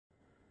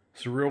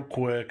So real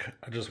quick,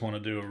 I just want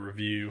to do a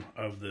review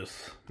of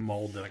this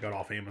mold that I got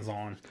off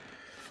Amazon.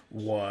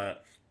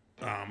 What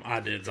I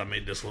did is I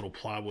made this little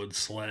plywood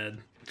sled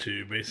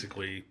to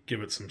basically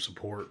give it some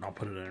support, and I'll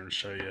put it in there and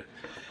show you.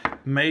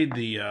 Made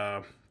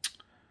the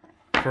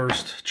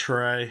first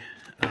tray,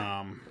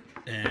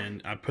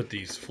 and I put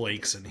these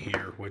flakes in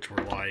here, which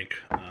were like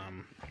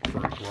for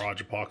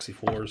garage epoxy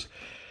floors.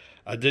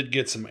 I did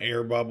get some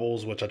air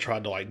bubbles, which I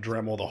tried to like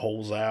Dremel the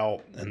holes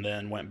out and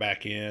then went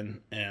back in,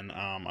 and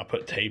I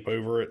put tape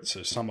over it,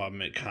 so some of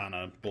them it kind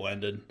of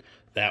blended.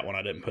 That one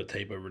I didn't put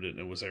tape over it,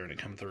 it was there and it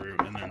come through,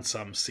 and then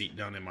some seeped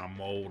down in my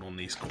mold on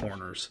these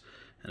corners,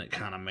 and it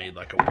kind of made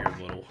like a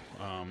weird little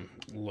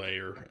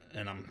layer,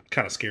 and I'm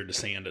kind of scared to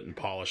sand it and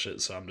polish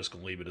it, so I'm just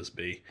going to leave it as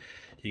be.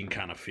 You can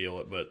kind of feel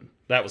it, but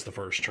that was the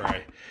first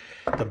tray.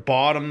 The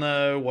bottom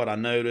though, what I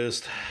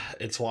noticed,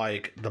 it's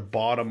like the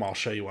bottom, I'll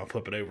show you when I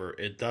flip it over,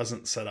 it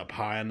doesn't set up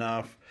high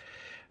enough.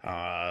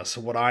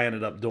 So what I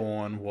ended up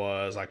doing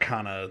was I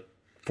kind of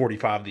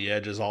 45'd the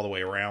edges all the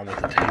way around with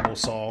the table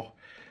saw.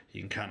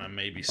 You can kind of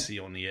maybe see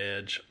on the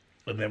edge,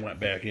 and then went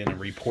back in and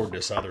re-poured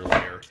this other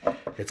layer.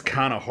 It's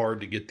kind of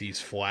hard to get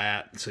these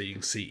flat, so you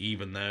can see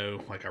even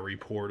though like I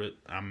re-poured it,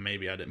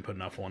 maybe I didn't put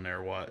enough on there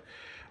or what.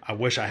 I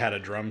wish I had a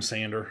drum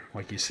sander.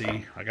 Like you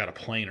see, I got a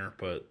planer,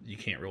 but you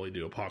can't really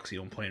do epoxy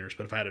on planers.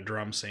 But if I had a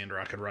drum sander,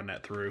 I could run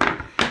that through.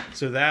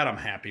 So that I'm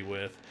happy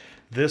with.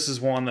 This is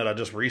one that I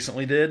just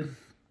recently did.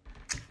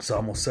 So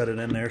I'm going to set it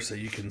in there so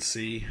you can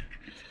see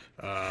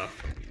how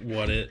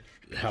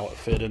it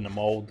fit in the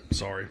mold.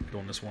 Sorry,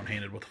 doing this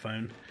one-handed with the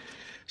phone.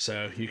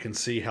 So you can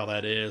see how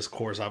that is. Of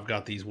course, I've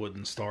got these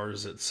wooden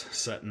stars that's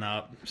setting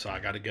up, so I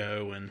got to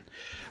go. And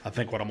I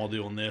think what I'm going to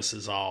do on this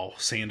is I'll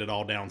sand it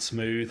all down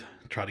smooth,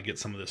 try to get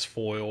some of this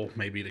foil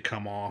maybe to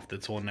come off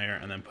that's on there,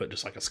 and then put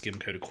just like a skim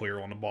coat of clear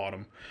on the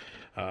bottom,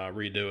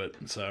 redo it.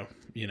 So,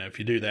 you know, if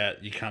you do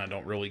that, you kind of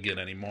don't really get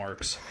any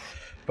marks.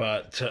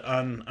 But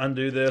to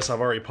undo this,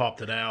 I've already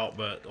popped it out,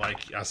 but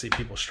like I see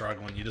people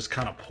struggling, you just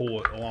kind of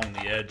pull it along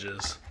the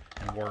edges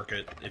and work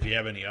it. If you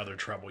have any other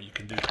trouble, you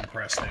can do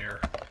compressed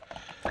air.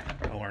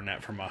 I learned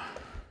that from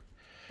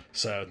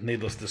so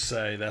needless to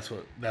say, that's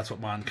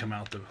what mine come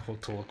out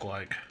to look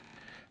like.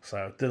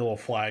 So did a little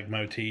flag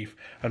motif.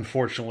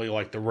 Unfortunately,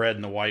 like the red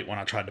and the white when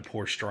I tried to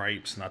pour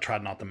stripes, and I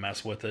tried not to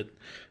mess with it.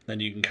 Then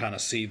you can kind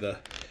of see the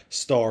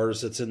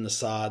stars that's in the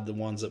side, the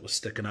ones that was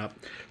sticking up.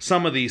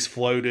 Some of these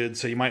floated,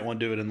 so you might want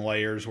to do it in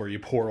layers where you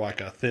pour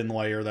like a thin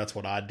layer. That's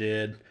what I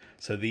did.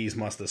 So these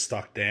must have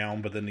stuck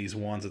down, but then these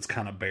ones that's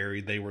kind of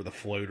buried, they were the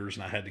floaters,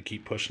 and I had to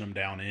keep pushing them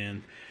down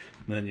in.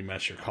 And then you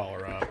mess your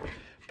collar up.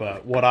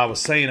 But what I was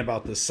saying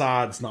about the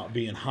sides not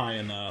being high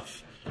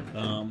enough,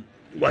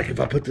 like if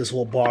I put this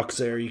little box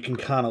there, you can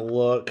kind of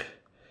look.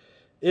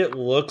 It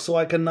looks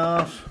like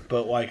enough,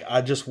 but like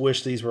I just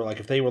wish these were like,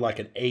 if they were like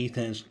an 1/8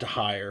 inch to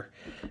higher,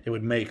 it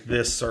would make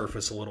this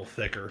surface a little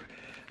thicker.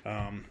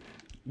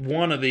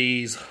 One of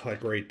these,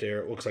 like right there,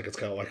 it looks like it's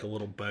got like a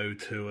little bow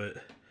to it.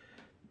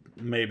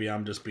 Maybe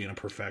I'm just being a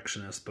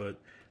perfectionist, but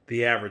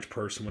the average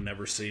person would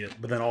never see it.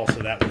 But then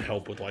also that would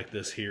help with like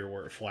this here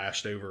where it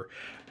flashed over.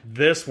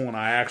 This one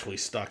I actually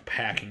stuck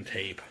packing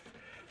tape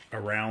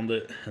around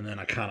it, and then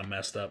I kind of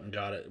messed up and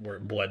got it where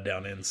it bled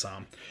down in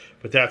some.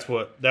 But that's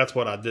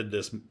what I did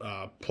this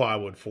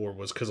plywood for,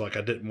 was because like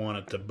I didn't want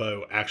it to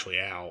bow actually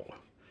out.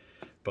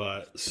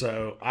 But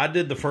so I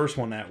did the first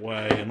one that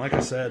way, and like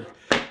I said,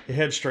 it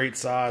had straight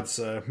sides.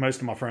 So most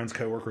of my friends,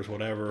 coworkers,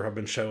 whatever, I've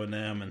been showing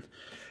them, and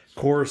of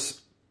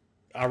course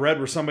I read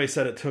where somebody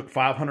said it took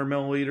 500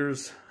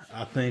 milliliters.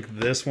 I think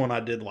this one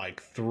I did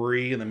like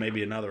 3, and then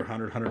maybe another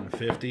 100,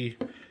 150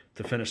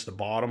 to finish the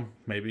bottom,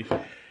 maybe.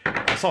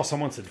 I saw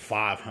someone said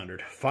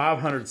 500.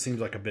 500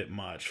 seems like a bit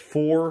much.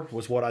 4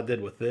 was what I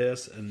did with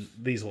this, and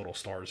these little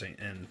stars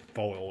and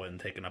foil isn't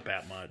taking up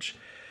that much.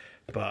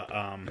 But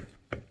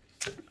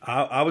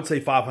I would say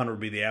 500 would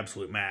be the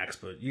absolute max,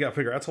 but you got to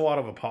figure that's a lot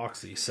of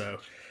epoxy, so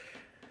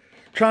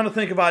trying to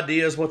think of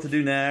ideas what to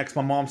do next.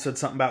 My mom said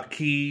something about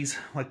keys,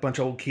 like a bunch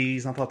of old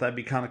keys. And I thought that'd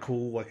be kind of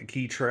cool, like a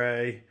key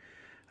tray.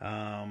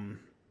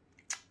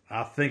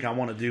 I think I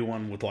want to do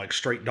one with like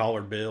straight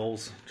dollar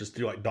bills. Just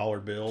do like dollar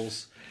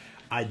bills.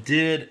 I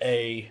did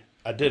a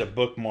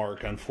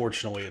bookmark.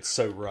 Unfortunately, it's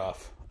so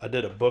rough. I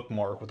did a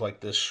bookmark with like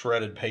this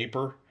shredded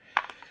paper,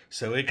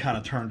 so it kind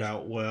of turned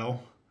out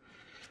well.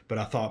 But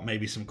I thought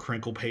maybe some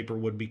crinkle paper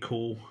would be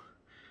cool.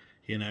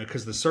 You know,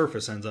 because the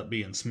surface ends up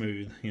being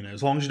smooth, you know,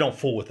 as long as you don't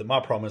fool with it.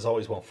 My problem is I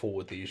always won't fool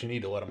with these. You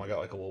need to let them, I got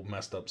like a little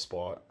messed up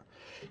spot.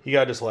 You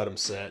got to just let them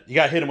set. You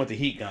got to hit them with the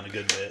heat gun a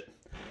good bit.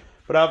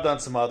 But I've done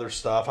some other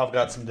stuff. I've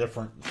got some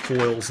different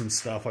foils and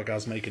stuff. Like I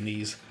was making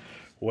these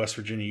West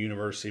Virginia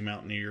University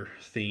Mountaineer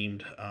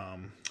themed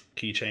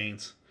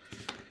keychains.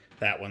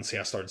 That one, see,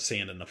 I started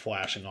sanding the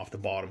flashing off the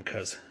bottom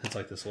because it's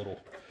like this little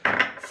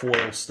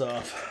foil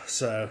stuff.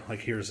 So, like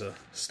here's a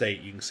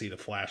state, you can see the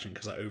flashing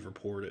because I over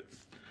poured it.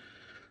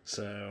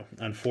 So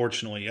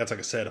unfortunately, that's like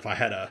I said, if I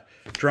had a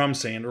drum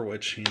sander,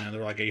 which, you know,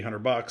 they're like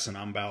 $800 and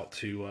I'm about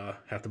to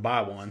have to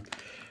buy one,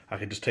 I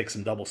could just take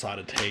some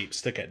double-sided tape,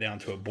 stick it down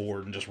to a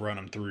board, and just run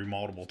them through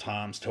multiple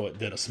times till it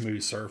did a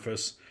smooth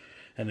surface.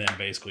 And then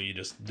basically you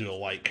just do a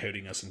light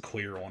coating of some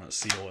clear on it,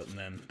 seal it, and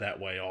then that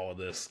way all of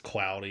this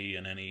cloudy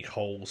and any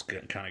holes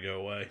can kind of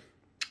go away.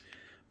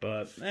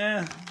 But,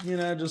 you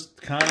know,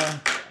 just kind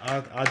of,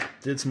 I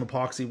did some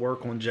epoxy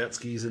work on jet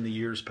skis in the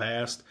years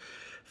past,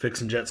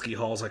 fixing jet ski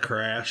hulls I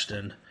crashed,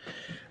 and,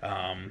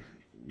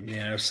 you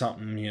know,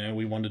 something, you know,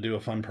 we wanted to do a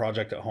fun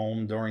project at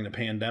home during the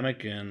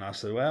pandemic, and I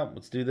said, well,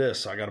 let's do this.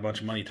 So I got a bunch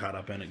of money tied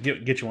up in it.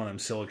 Get you one of them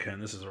silicone.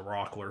 This is a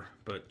Rockler,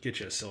 but get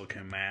you a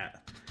silicone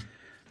mat.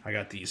 I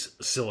got these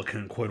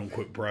silicone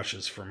quote-unquote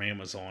brushes from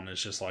Amazon.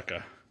 It's just like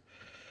a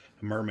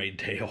mermaid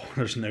tail.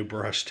 There's no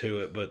brush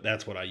to it, but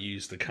that's what I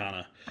use to kind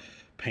of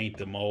paint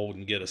the mold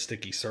and get a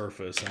sticky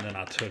surface. And then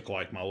I took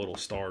like my little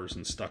stars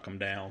and stuck them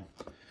down.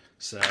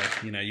 So,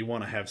 you know, you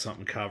want to have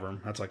something cover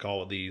them. That's like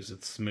all of these.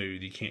 It's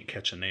smooth. You can't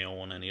catch a nail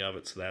on any of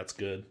it, so that's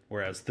good.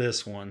 Whereas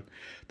this one,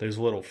 those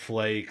little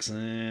flakes,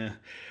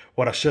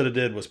 what I should have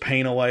did was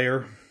paint a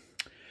layer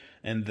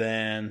and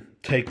then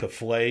take the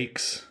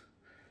flakes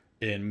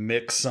and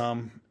mix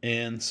some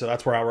in. So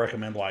that's where I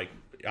recommend, like,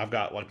 I've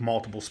got like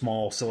multiple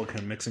small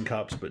silicone mixing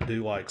cups, but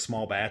do like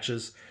small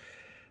batches.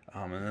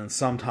 And then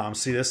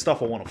sometimes, see, this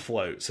stuff will want to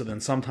float. So then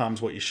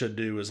sometimes what you should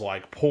do is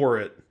like pour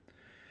it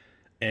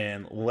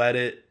and let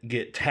it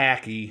get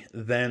tacky,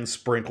 then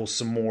sprinkle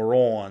some more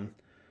on,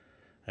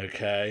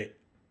 okay?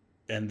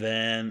 And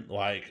then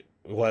like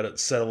let it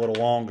set a little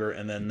longer,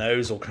 and then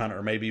those will kind of,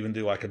 or maybe even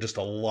do like just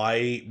a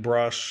light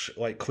brush,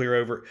 like clear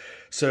over it.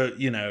 So,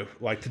 you know,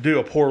 like to do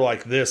a pour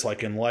like this,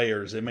 like in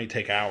layers, it may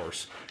take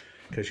hours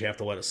because you have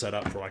to let it set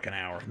up for like an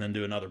hour and then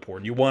do another pour.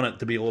 And you want it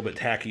to be a little bit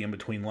tacky in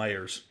between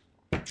layers.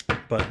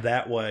 But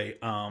that way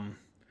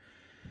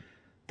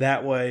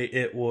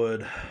it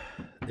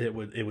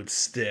would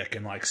stick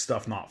and like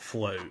stuff not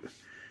float.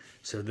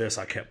 So this,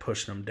 I kept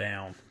pushing them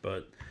down,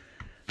 but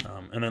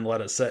and then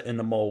let it set in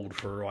the mold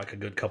for like a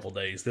good couple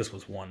days. This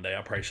was one day.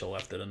 I probably should have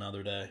left it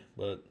another day,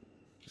 but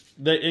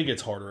it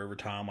gets harder over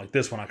time. Like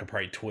this one, I could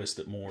probably twist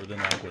it more than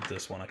like with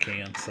this one I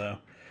can. So,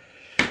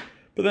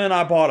 but then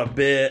I bought a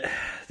bit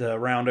to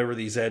round over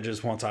these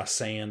edges once I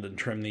sand and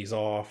trim these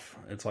off.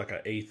 It's like an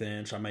 1/8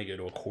 inch. I may go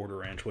to a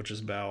 1/4 inch, which is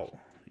about,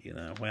 you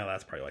know, well,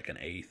 that's probably like an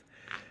 1/8.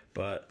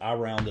 But I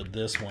rounded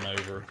this one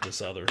over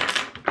this other.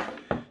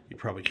 You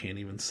probably can't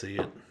even see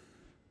it.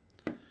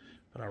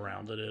 But I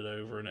rounded it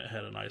over and it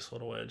had a nice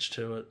little edge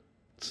to it.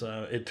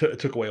 So it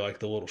took away like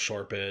the little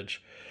sharp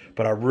edge.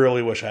 But I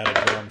really wish I had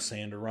a drum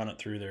sander, run it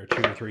through there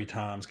 2 or 3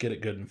 times, get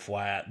it good and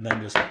flat, and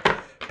then just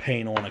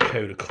paint on a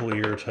coat of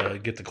clear to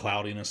get the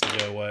cloudiness to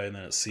go away, and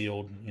then it's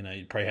sealed. You know,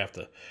 you'd probably have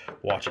to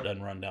watch it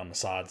doesn't run down the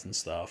sides and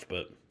stuff,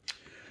 but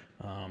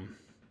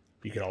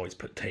you could always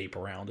put tape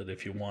around it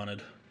if you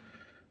wanted,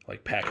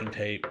 like packing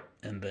tape,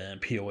 and then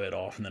peel it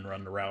off and then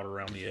run the router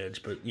around the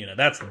edge. But, you know,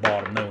 that's the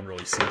bottom. No one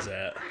really sees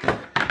that.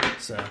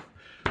 So,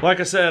 like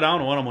I said, I don't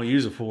know what I'm going to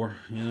use it for.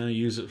 You know,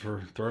 use it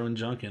for throwing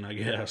junk in, I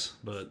guess.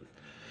 But,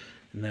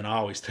 and then I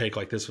always take,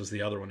 like this was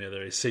the other one the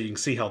other day. So you can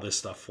see how this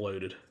stuff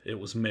floated. It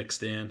was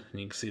mixed in, and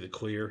you can see the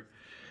clear.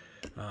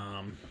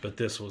 But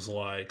this was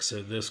like,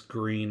 so this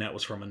green, that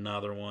was from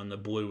another one. The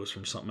blue was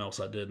from something else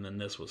I did, and then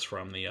this was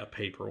from the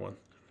paper one.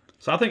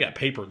 So I think I got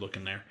paper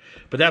looking there.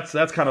 But that's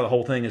kind of the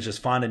whole thing, is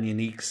just finding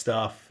unique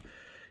stuff.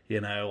 You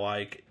know,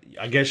 like,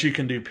 I guess you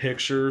can do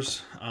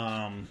pictures.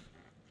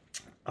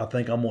 I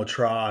think I'm going to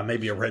try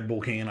maybe a Red Bull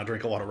can. I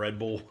drink a lot of Red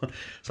Bull.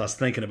 So I was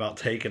thinking about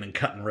taking and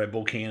cutting Red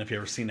Bull can, if you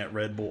ever seen that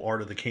Red Bull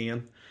Art of the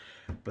Can.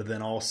 But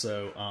then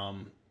also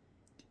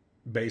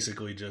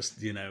basically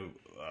just, you know,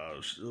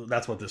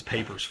 that's what this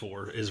paper's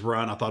for, is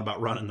run. I thought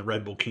about running the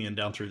Red Bull can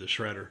down through the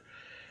shredder.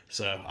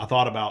 So I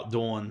thought about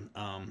doing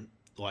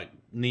like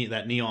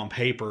that neon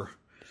paper,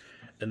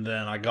 and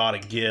then I got a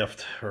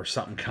gift or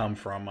something come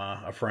from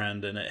a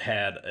friend, and it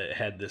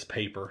had this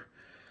paper.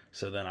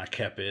 So then I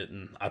kept it,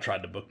 and I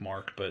tried to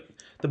bookmark, but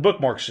the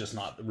bookmark's just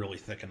not really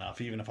thick enough,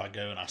 even if I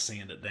go and I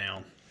sand it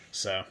down.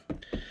 So,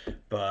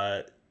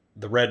 but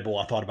the Red Bull,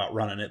 I thought about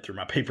running it through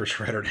my paper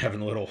shredder and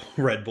having little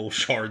Red Bull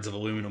shards of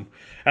aluminum.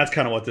 That's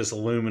kind of what this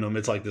aluminum,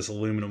 it's like this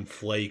aluminum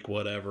flake,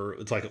 whatever.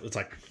 It's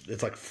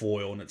like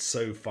foil, and it's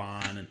so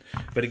fine,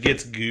 but it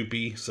gets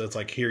goopy. So it's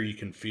like here you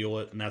can feel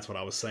it, and that's what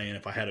I was saying.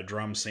 If I had a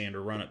drum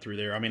sander, run it through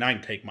there. I mean, I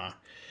can take my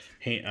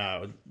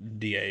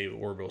DA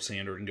orbital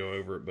sander and go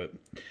over it, but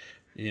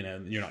you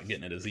know, you're not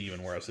getting it as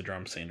even, whereas the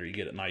drum sander, you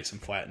get it nice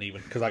and flat and even,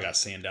 because I got to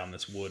sand down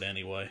this wood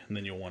anyway, and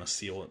then you'll want to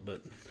seal it.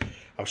 But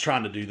I was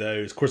trying to do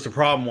those. Of course, the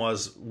problem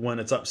was when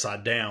it's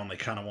upside down, they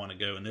kind of want to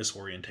go in this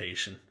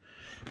orientation.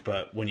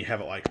 But when you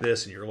have it like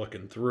this and you're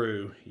looking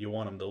through, you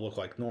want them to look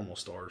like normal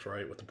stars,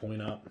 right, with the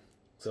point up.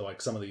 So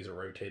like some of these are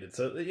rotated.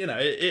 So, you know,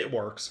 it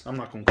works. I'm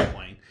not going to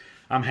complain.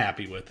 I'm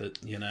happy with it,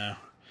 you know.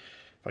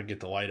 If I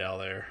get the light out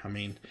of there. I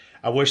mean,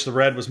 I wish the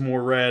red was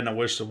more red, and I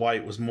wish the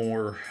white was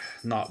more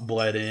not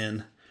bled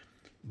in.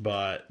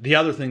 But the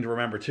other thing to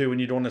remember too, when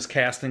you're doing this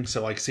casting,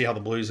 so like see how the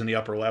blue's in the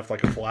upper left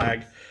like a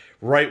flag?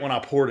 Right when I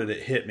poured it,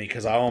 it hit me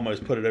because I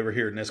almost put it over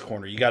here in this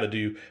corner. You got to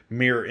do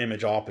mirror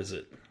image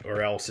opposite,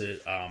 or else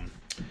it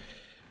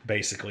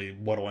basically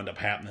what'll end up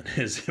happening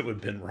is it would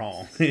have been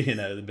wrong. You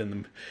know, it'd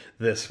been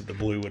the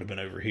blue would have been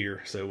over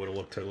here, so it would have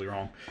looked totally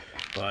wrong.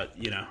 But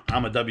you know,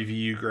 I'm a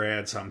WVU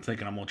grad, so I'm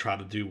thinking I'm gonna try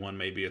to do one.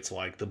 Maybe it's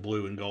like the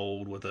blue and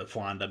gold with a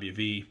flying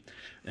WV.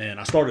 And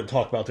I started to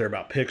talk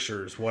about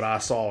pictures. What I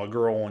saw a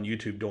girl on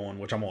YouTube doing,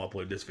 which I'm gonna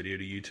upload this video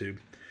to YouTube.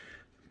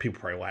 People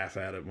probably laugh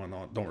at it when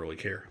I don't really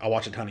care. I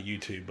watch a ton of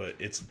YouTube, but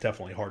it's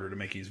definitely harder to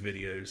make these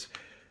videos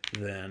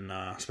than,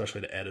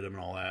 especially to edit them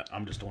and all that.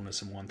 I'm just doing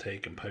this in one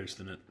take and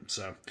posting it.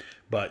 So,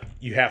 but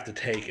you have to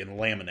take and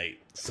laminate.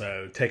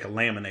 So take a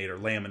laminator,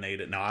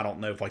 laminate it. Now I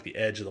don't know if like the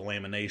edge of the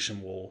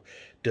lamination will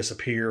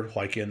disappear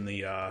like in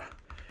the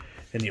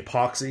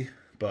epoxy,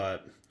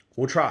 but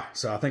we'll try.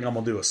 So I think I'm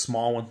gonna do a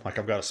small one. Like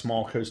I've got a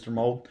small coaster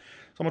mold,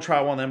 so I'm gonna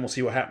try one of them. We'll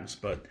see what happens.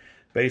 But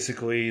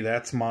basically,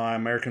 that's my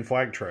American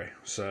flag tray.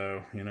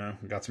 So, you know,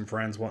 got some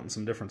friends wanting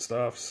some different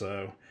stuff.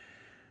 So,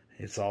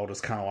 it's all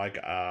just kind of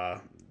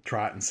like,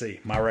 try it and see.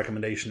 My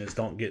recommendation is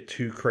don't get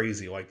too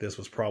crazy. Like this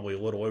was probably a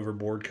little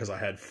overboard because I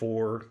had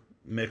 4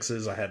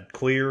 mixes. I had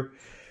clear,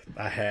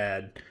 I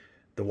had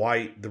the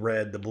white, the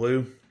red, the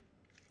blue,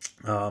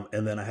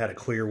 and then I had a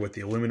clear with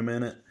the aluminum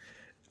in it.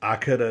 I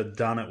could have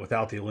done it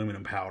without the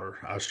aluminum powder.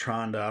 I was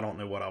trying to, I don't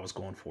know what I was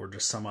going for,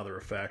 just some other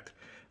effect.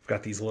 I've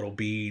got these little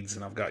beads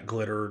and I've got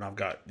glitter and I've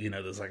got, you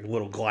know, there's like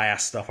little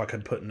glass stuff I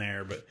could put in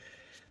there, but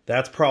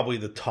that's probably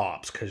the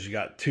tops because you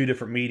got 2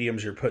 different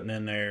mediums you're putting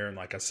in there. And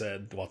like I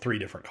said, well, 3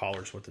 different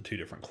colors with the 2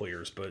 different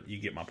clears, but you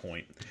get my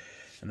point.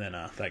 And then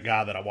that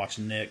guy that I watched,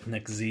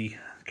 Nick Z,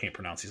 I can't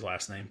pronounce his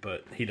last name,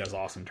 but he does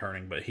awesome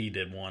turning, but he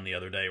did one the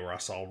other day where I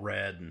saw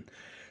red. And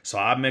so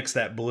I mixed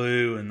that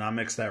blue and I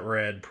mixed that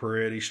red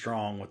pretty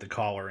strong with the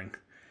collaring.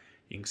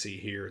 You can see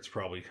here, it's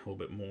probably a little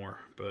bit more,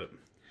 but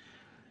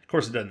of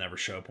course, it doesn't ever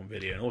show up on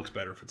video. It looks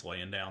better if it's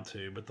laying down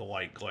too, but the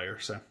light glare.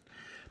 So,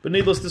 but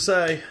needless to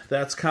say,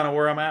 that's kind of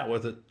where I'm at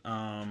with it.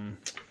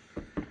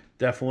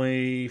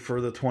 Definitely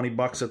for the 20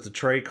 bucks at the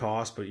tray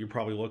cost, but you're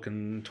probably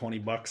looking 20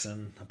 bucks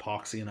in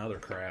epoxy and other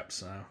crap.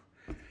 So,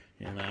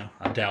 you know,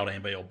 I doubt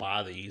anybody will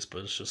buy these,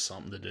 but it's just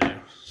something to do.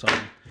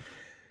 Something,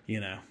 you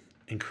know,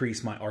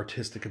 increase my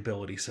artistic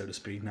ability, so to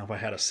speak. Now, if I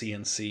had a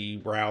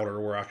CNC router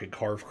where I could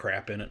carve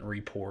crap in it and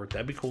re-pour it,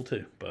 that'd be cool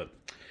too. But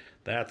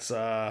that's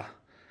on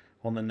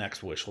the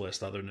next wish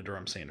list other than a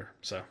drum sander.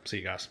 So, see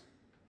you guys.